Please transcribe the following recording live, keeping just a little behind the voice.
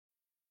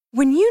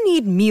When you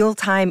need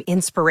mealtime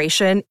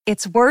inspiration,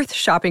 it's worth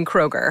shopping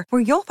Kroger,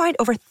 where you'll find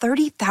over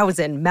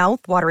 30,000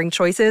 mouth-watering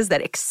choices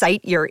that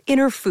excite your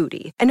inner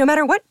foodie. And no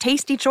matter what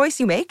tasty choice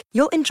you make,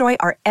 you'll enjoy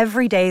our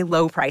everyday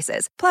low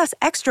prices, plus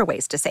extra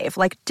ways to save,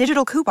 like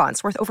digital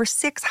coupons worth over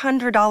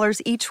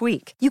 $600 each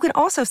week. You can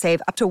also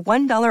save up to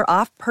 $1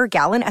 off per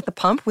gallon at the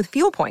pump with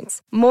fuel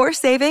points. More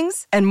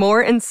savings and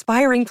more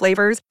inspiring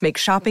flavors make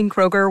shopping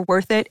Kroger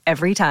worth it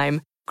every time.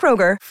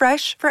 Kroger,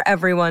 fresh for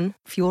everyone.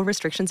 Fuel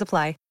restrictions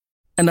apply.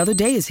 Another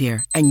day is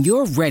here, and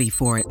you're ready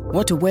for it.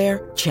 What to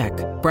wear? Check.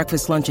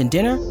 Breakfast, lunch, and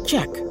dinner?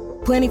 Check.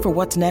 Planning for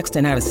what's next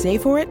and how to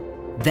save for it?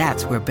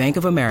 That's where Bank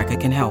of America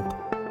can help.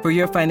 For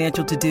your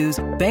financial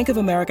to-dos, Bank of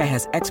America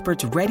has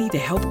experts ready to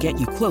help get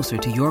you closer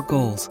to your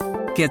goals.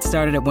 Get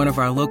started at one of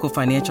our local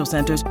financial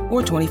centers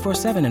or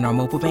 24/7 in our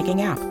mobile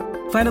banking app.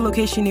 Find a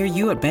location near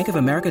you at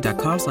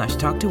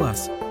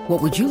bankofamerica.com/talktous.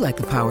 What would you like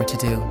the power to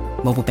do?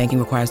 Mobile banking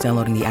requires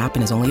downloading the app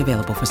and is only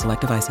available for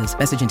select devices.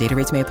 Message and data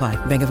rates may apply.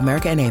 Bank of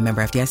America N.A.,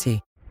 member FDIC.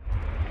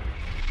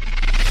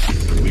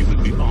 We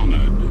would be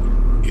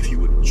honored if you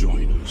would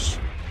join us.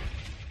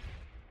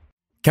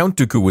 Count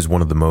Dooku was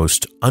one of the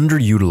most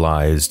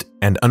underutilized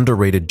and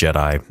underrated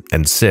Jedi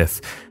and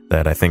Sith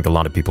that I think a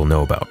lot of people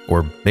know about,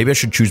 or maybe I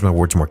should choose my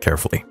words more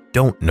carefully,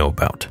 don't know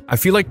about. I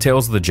feel like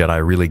Tales of the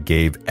Jedi really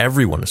gave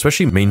everyone,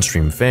 especially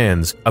mainstream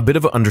fans, a bit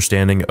of an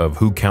understanding of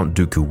who Count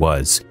Dooku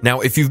was.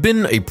 Now, if you've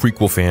been a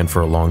prequel fan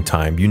for a long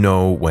time, you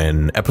know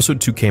when Episode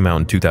 2 came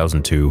out in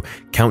 2002,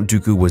 Count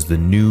Dooku was the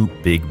new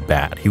big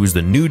bad. He was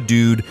the new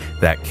dude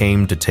that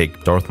came to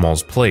take Darth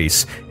Maul's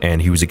place,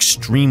 and he was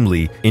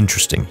extremely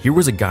interesting. Here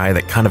was a guy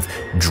that kind of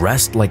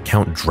dressed like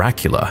Count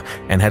Dracula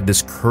and had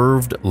this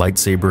curved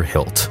lightsaber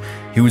hilt.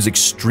 He was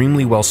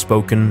extremely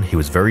well-spoken, he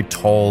was very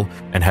tall,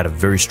 and had a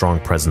very strong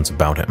presence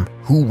about him.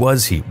 Who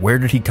was he? Where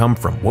did he come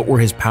from? What were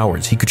his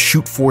powers? He could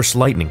shoot Force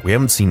lightning. We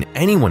haven't seen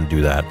anyone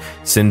do that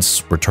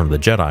since Return of the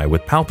Jedi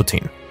with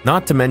Palpatine.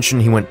 Not to mention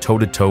he went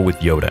toe-to-toe with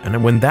Yoda,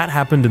 and when that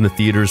happened in the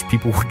theaters,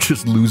 people were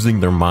just losing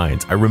their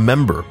minds. I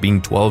remember being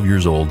 12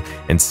 years old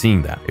and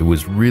seeing that. It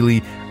was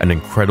really an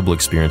incredible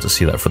experience to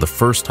see that for the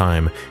first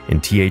time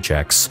in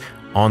THX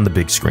on the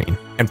big screen.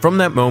 And from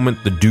that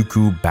moment, the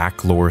Dooku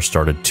back lore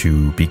started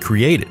to be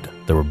created.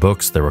 There were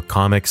books, there were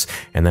comics,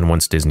 and then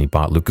once Disney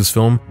bought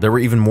Lucasfilm, there were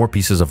even more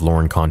pieces of lore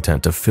and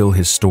content to fill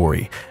his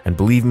story. And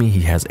believe me,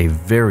 he has a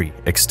very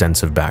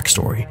extensive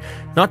backstory.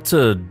 Not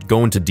to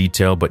go into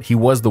detail, but he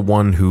was the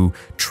one who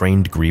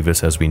trained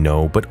Grievous, as we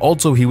know, but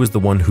also he was the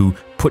one who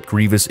put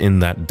Grievous in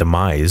that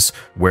demise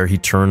where he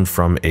turned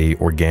from a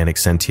organic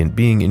sentient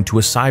being into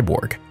a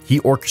cyborg. He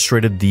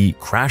orchestrated the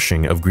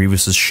crashing of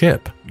Grievous's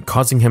ship,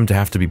 causing him to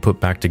have to be put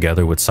back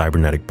together with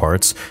cybernetic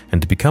parts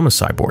and to become a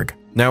cyborg.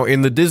 Now,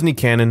 in the Disney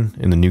canon,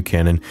 in the new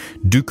canon,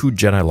 Dooku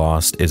Jedi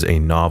Lost is a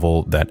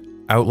novel that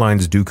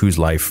outlines Dooku's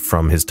life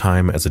from his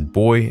time as a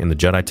boy in the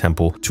Jedi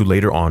Temple to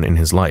later on in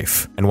his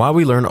life. And while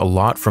we learn a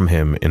lot from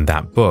him in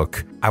that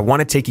book, I want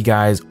to take you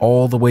guys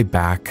all the way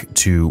back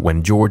to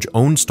when George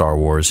owned Star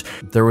Wars.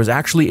 There was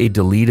actually a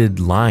deleted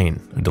line,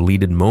 a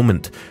deleted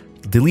moment,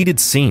 deleted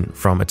scene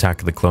from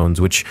Attack of the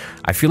Clones, which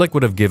I feel like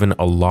would have given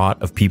a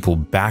lot of people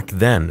back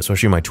then,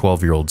 especially my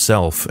 12-year-old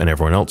self and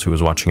everyone else who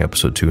was watching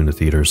Episode 2 in the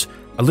theaters,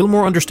 a little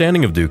more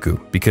understanding of Dooku,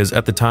 because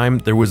at the time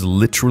there was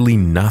literally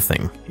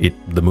nothing.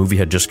 The movie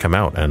had just come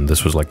out, and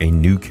this was like a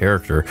new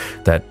character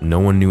that no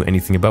one knew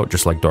anything about,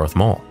 just like Darth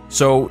Maul.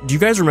 So, do you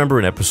guys remember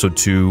in Episode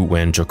 2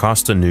 when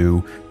Jocasta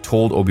Nu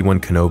told Obi-Wan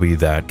Kenobi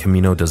that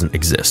Kamino doesn't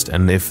exist,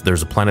 and if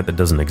there's a planet that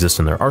doesn't exist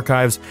in their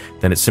archives,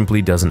 then it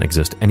simply doesn't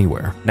exist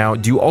anywhere? Now,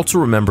 do you also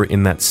remember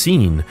in that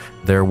scene,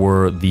 there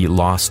were the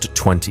Lost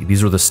 20.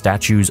 These were the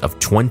statues of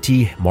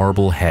 20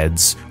 marble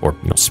heads, or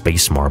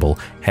space marble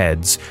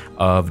heads,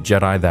 of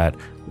Jedi that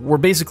were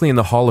basically in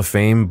the Hall of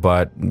Fame,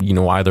 but,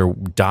 either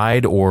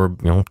died or,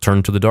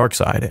 turned to the dark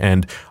side.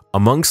 And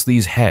amongst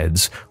these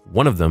heads,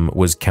 one of them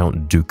was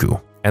Count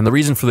Dooku. And the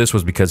reason for this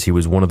was because he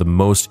was one of the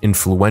most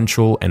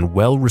influential and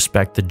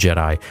well-respected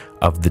Jedi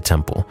of the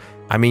Temple.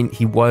 I mean,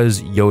 he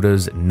was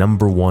Yoda's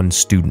 #1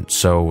 student,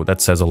 so that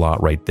says a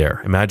lot right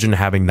there. Imagine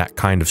having that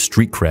kind of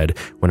street cred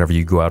whenever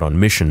you go out on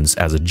missions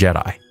as a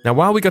Jedi. Now,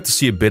 while we got to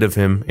see a bit of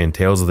him in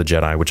Tales of the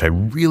Jedi, which I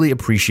really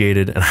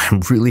appreciated, and I'm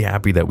really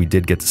happy that we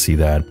did get to see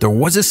that, there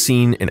was a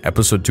scene in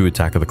Episode 2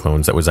 Attack of the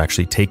Clones that was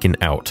actually taken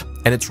out.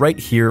 And it's right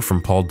here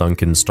from Paul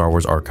Duncan's Star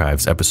Wars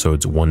Archives,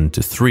 Episodes 1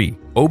 to 3.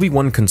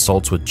 Obi-Wan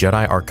consults with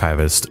Jedi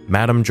archivist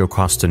Madame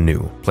Jocasta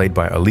Nu, played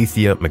by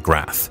Alethea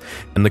McGrath,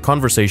 and the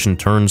conversation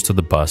turns to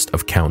the bust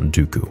of Count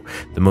Dooku,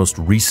 the most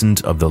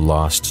recent of the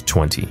Lost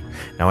 20.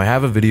 Now, I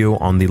have a video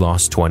on the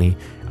Lost 20.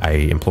 I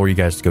implore you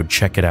guys to go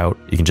check it out.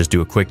 You can just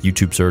do a quick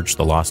YouTube search,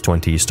 The Lost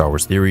 20 Star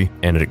Wars Theory,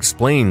 and it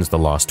explains the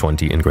Lost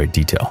 20 in great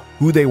detail.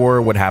 Who they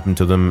were, what happened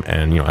to them,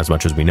 and, as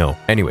much as we know.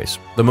 Anyways,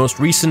 the most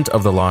recent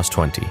of the Lost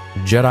 20,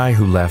 Jedi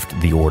who left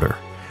the Order.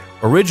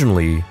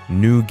 Originally,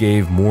 Nu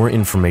gave more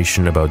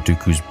information about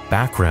Dooku's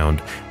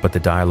background, but the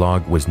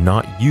dialogue was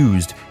not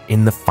used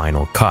in the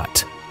final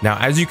cut. Now,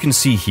 as you can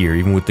see here,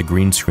 even with the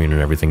green screen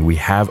and everything, we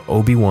have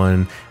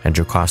Obi-Wan and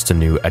Jocasta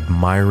Nu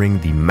admiring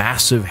the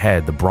massive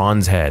head, the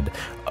bronze head,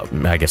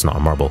 I guess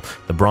not marble,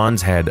 the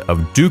bronze head of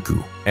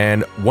Dooku.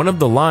 And one of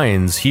the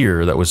lines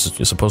here that was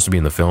supposed to be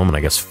in the film, and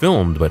I guess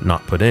filmed but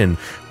not put in,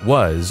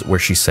 was where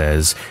she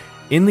says,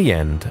 "In the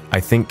end,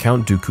 I think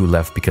Count Dooku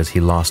left because he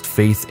lost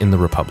faith in the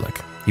Republic.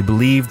 He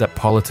believed that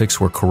politics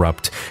were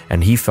corrupt,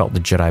 and he felt the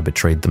Jedi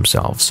betrayed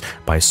themselves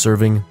by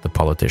serving the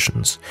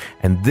politicians."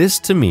 And this,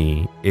 to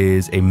me,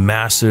 is a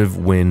massive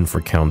win for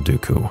Count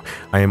Dooku.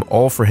 I am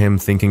all for him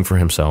thinking for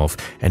himself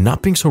and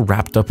not being so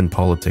wrapped up in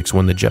politics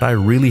when the Jedi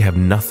really have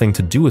nothing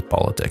to do with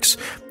politics.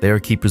 They are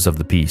keepers of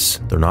the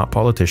peace. They're not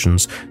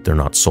politicians. They're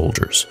not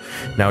soldiers.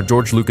 Now,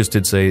 George Lucas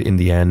did say in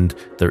the end,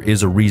 there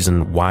is a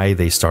reason why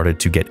they started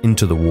to get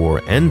into the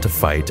war and to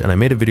fight. And I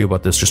made a video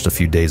about this just a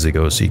few days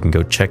ago, so you can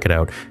go check it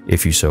out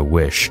if you so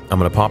wish. I'm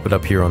going to pop it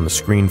up here on the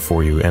screen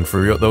for you. And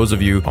for those of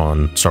you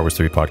on Star Wars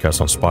 3 podcast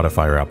on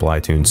Spotify or Apple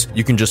iTunes,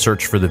 you can just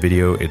search for the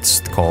video.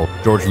 It's called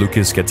George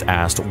Lucas Gets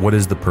Asked, What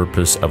is the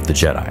Purpose of the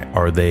Jedi?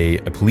 Are they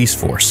a police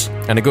force?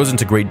 And it goes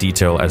into great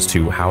detail as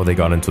to how they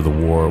got into the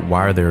war,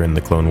 why they're in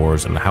the Clone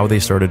Wars, and how they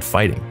started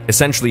fighting.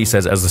 Essentially, he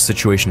says, as the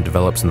situation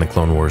develops in the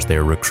Clone Wars, they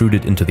are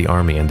recruited into the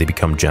army and they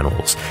become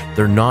generals.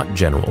 They're not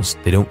generals.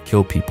 They don't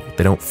kill people.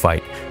 They don't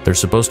fight. They're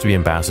supposed to be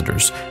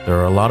ambassadors. There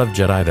are a lot of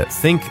Jedi that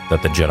think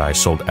that the Jedi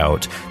sold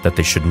out, that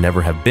they should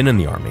never have been in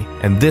the army.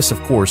 And this, of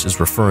course,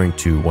 is referring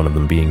to one of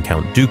them being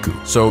Count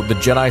Dooku. So the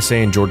Jedi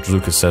say, and George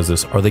Lucas says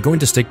this, are they going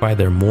to stick by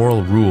their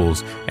moral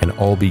rules and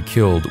all be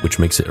killed, which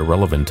makes it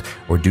irrelevant,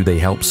 or do they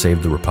help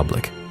save the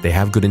Republic? They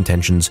have good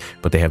intentions,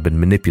 but they have been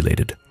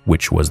manipulated,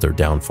 which was their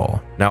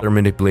downfall. Now, their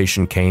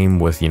manipulation came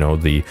with,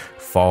 the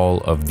fall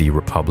of the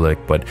Republic,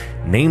 but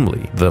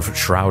namely the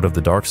Shroud of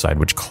the Dark Side,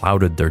 which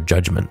clouded their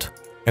judgment.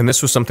 And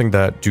this was something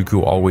that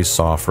Dooku always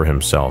saw for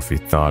himself. He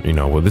thought,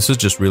 well, this is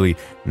just really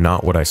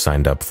not what I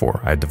signed up for.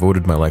 I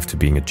devoted my life to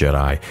being a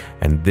Jedi,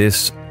 and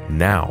this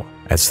now,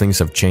 as things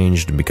have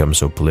changed and become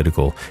so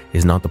political,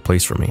 is not the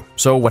place for me.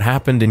 So what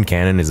happened in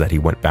canon is that he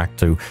went back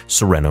to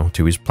Sereno,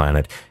 to his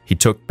planet. He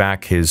took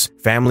back his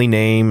family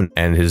name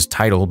and his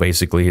title,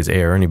 basically his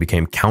heir, and he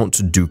became Count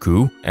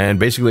Dooku, and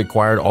basically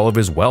acquired all of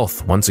his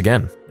wealth once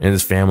again. And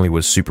his family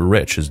was super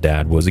rich. His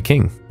dad was a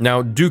king.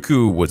 Now,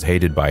 Dooku was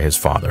hated by his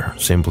father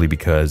simply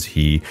because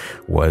he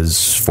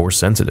was force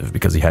sensitive,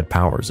 because he had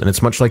powers. And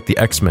it's much like the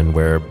X-Men,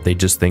 where they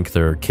just think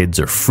their kids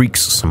are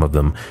freaks, some of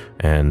them,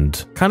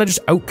 and kind of just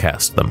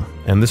outcast them.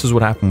 And this is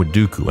what happened with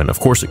Dooku. And of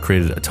course, it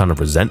created a ton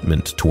of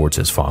resentment towards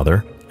his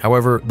father.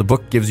 However, the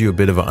book gives you a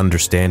bit of an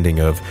understanding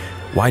of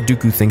why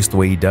Dooku thinks the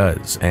way he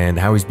does and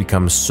how he's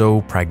become so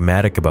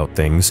pragmatic about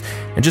things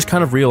and just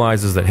kind of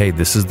realizes that, hey,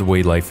 this is the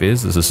way life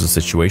is. This is the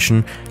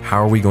situation.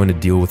 How are we going to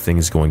deal with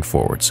things going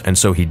forwards? And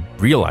so he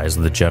realized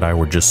that the Jedi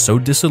were just so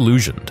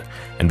disillusioned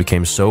and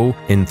became so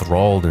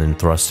enthralled and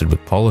entrusted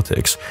with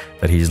politics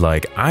that he's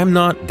like, I'm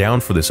not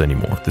down for this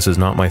anymore. This is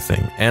not my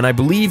thing. And I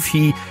believe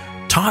he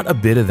taught a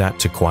bit of that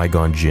to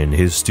Qui-Gon Jinn,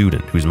 his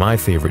student, who's my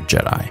favorite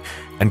Jedi.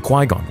 And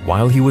Qui-Gon,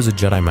 while he was a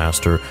Jedi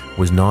Master,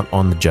 was not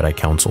on the Jedi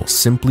Council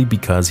simply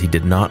because he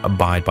did not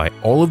abide by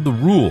all of the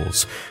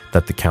rules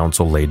that the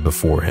Council laid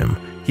before him.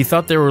 He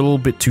thought they were a little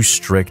bit too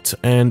strict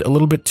and a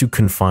little bit too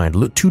confined, a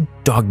little too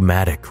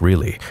dogmatic,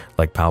 really,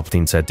 like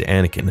Palpatine said to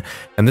Anakin.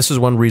 And this is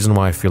one reason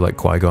why I feel like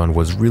Qui-Gon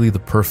was really the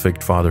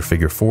perfect father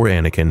figure for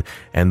Anakin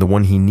and the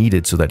one he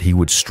needed so that he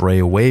would stray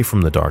away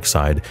from the dark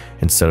side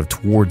instead of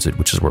towards it,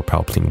 which is where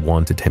Palpatine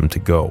wanted him to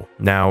go.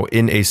 Now,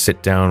 in a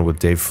sit-down with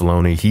Dave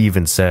Filoni, he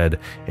even said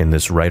in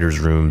this writer's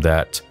room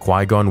that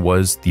Qui-Gon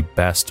was the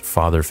best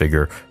father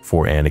figure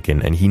for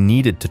Anakin, and he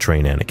needed to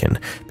train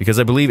Anakin, because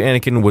I believe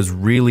Anakin was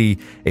really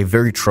a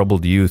very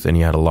troubled youth and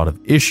he had a lot of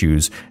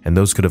issues, and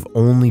those could have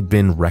only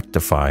been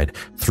rectified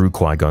through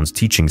Qui-Gon's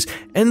teachings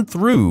and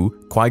through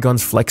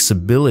Qui-Gon's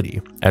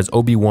flexibility, as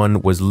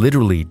Obi-Wan was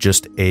literally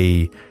just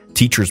a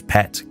teacher's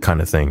pet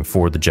kind of thing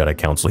for the Jedi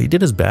Council. He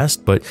did his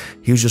best, but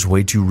he was just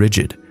way too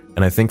rigid.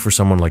 And I think for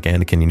someone like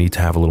Anakin, you need to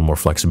have a little more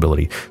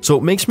flexibility. So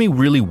it makes me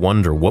really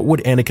wonder, what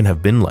would Anakin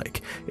have been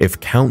like if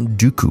Count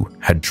Dooku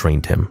had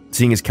trained him?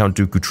 Seeing as Count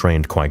Dooku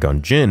trained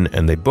Qui-Gon Jinn,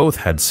 and they both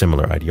had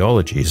similar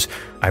ideologies,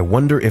 I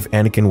wonder if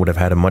Anakin would have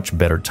had a much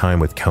better time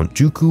with Count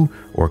Dooku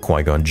or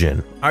Qui-Gon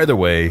Jinn. Either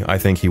way, I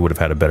think he would have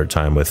had a better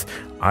time with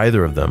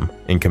either of them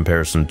in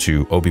comparison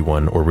to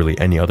Obi-Wan or really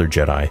any other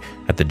Jedi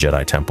at the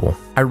Jedi Temple.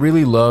 I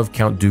really love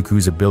Count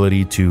Dooku's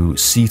ability to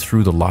see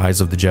through the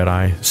lies of the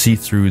Jedi, see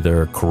through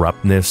their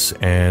corruptness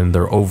and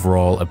their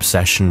overall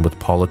obsession with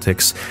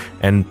politics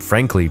and,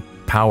 frankly,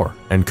 power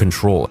and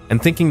control,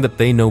 and thinking that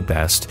they know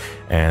best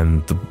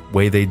and the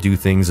way they do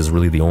things is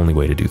really the only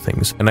way to do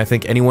things. And I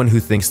think anyone who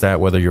thinks that,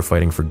 whether you're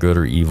fighting for good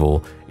or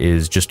evil,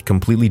 is just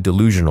completely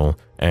delusional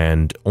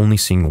and only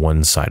seeing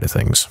one side of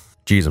things.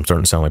 Geez, I'm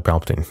starting to sound like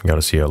Palpatine. You got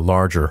to see a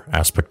larger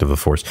aspect of the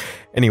Force.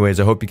 Anyways,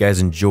 I hope you guys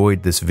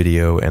enjoyed this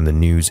video and the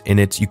news in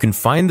it. You can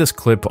find this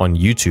clip on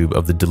YouTube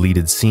of the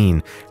deleted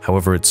scene.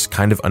 However, it's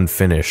kind of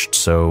unfinished.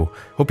 So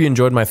hope you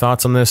enjoyed my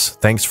thoughts on this.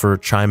 Thanks for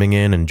chiming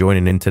in and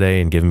joining in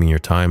today and giving me your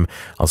time.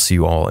 I'll see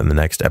you all in the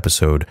next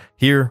episode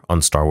here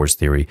on Star Wars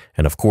Theory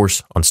and, of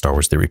course, on Star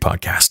Wars Theory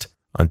Podcast.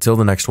 Until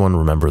the next one,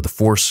 remember, the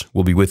Force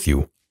will be with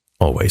you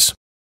always.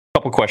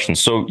 Couple questions.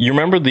 So you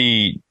remember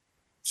the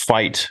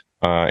fight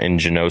in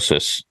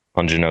Geonosis,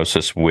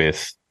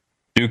 with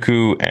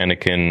Dooku,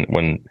 Anakin,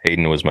 when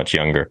Hayden was much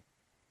younger,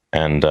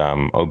 and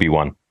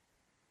Obi-Wan.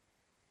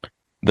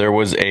 There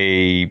was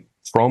a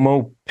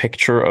promo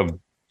picture of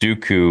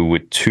Dooku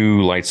with two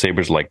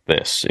lightsabers like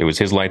this. It was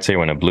his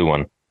lightsaber and a blue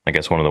one. I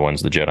guess one of the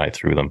ones the Jedi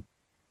threw them.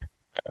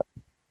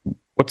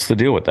 What's the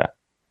deal with that?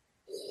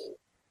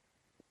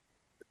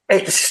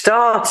 It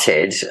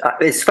started,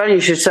 it's funny you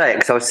should say it,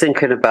 because I was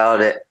thinking about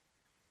it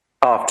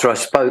after I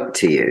spoke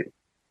to you.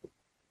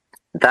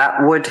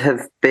 That would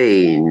have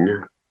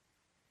been,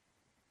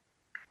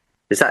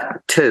 is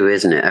that 2,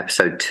 isn't it?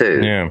 Episode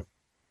 2.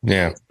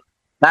 Yeah.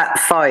 That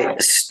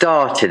fight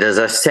started, as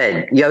I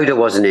said, Yoda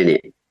wasn't in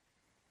it.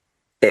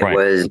 It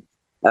was,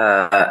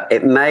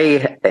 it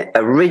may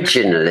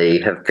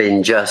originally have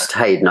been just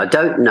Hayden. I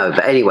don't know.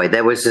 But anyway,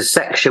 there was a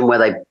section where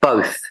they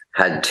both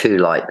had 2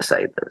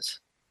 lightsabers.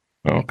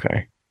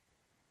 Okay.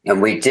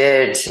 And we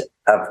did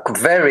a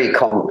very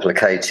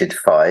complicated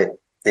fight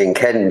in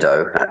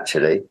Kendo,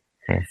 actually.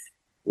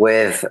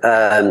 With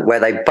where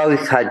they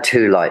both had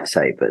 2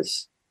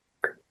 lightsabers.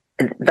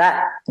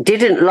 That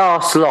didn't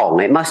last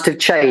long. It must have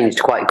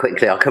changed quite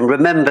quickly. I can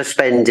remember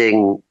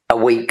spending a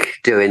week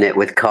doing it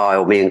with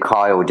Kyle. Me and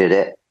Kyle did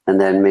it,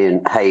 and then me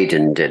and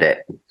Hayden did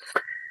it.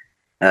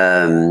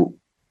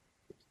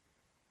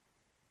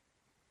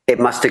 It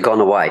must have gone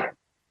away.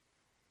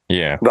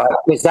 Yeah, right.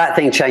 Because that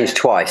thing changed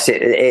twice.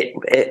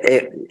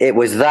 It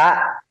was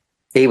that.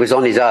 He was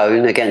on his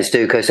own against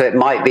Dooku, so it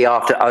might be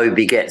after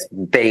Obi gets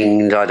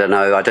binged. I don't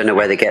know. I don't know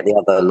where they get the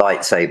other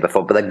lightsaber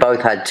from, but they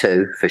both had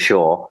 2 for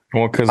sure.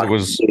 Well, because it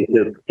was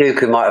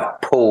Dooku might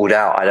have pulled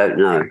out. I don't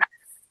know.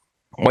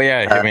 Well,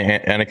 yeah. I mean,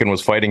 Anakin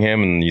was fighting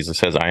him, and he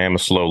says, "I am a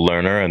slow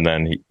learner." And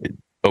then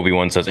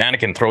Obi-Wan says,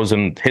 Anakin throws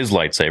him his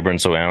lightsaber, and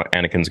so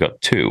Anakin's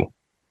got 2,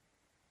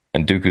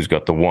 and Dooku's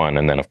got the 1.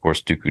 And then, of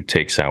course, Dooku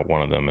takes out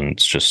one of them, and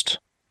it's just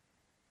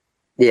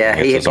they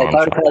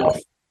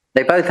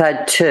both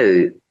had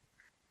 2.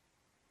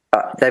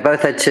 They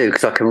both had 2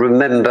 because I can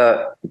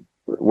remember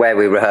where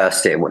we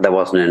rehearsed it. There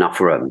wasn't enough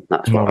room.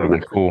 That's what I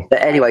remember. Cool.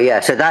 But anyway, yeah.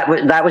 So that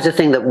was a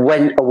thing that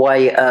went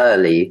away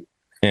early,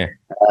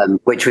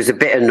 which was a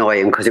bit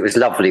annoying because it was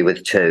lovely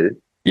with 2.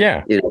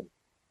 Yeah,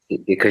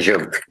 because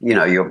you're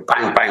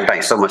bang bang bang.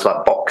 It's almost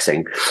like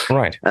boxing,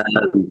 right?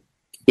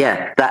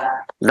 That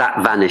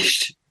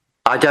vanished.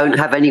 I don't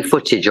have any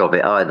footage of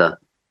it either.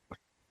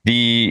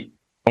 The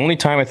only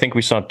time I think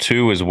we saw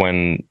 2 is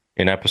when.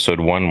 In episode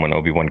 1, when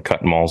Obi-Wan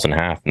cut Mauls in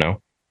half, no?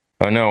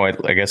 Oh, no, I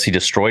guess he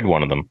destroyed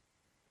one of them.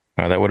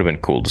 That would have been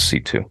cool to see,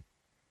 too.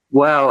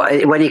 Well,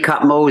 when he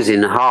cut Mauls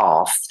in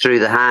half through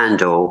the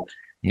handle,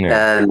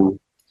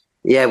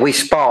 we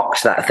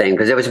sparked that thing,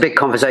 because there was a big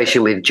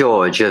conversation with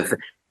George of,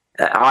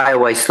 I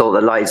always thought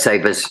the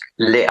lightsabers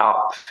lit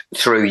up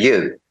through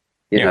you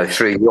know,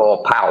 through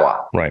your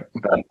power. Right.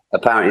 But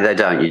apparently they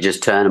don't. You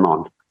just turn them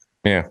on.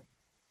 Yeah.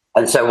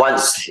 And so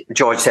once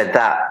George said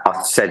that,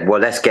 I said, well,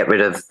 let's get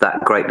rid of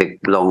that great big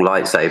long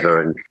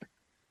lightsaber and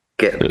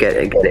get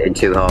it in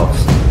 2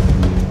 halves.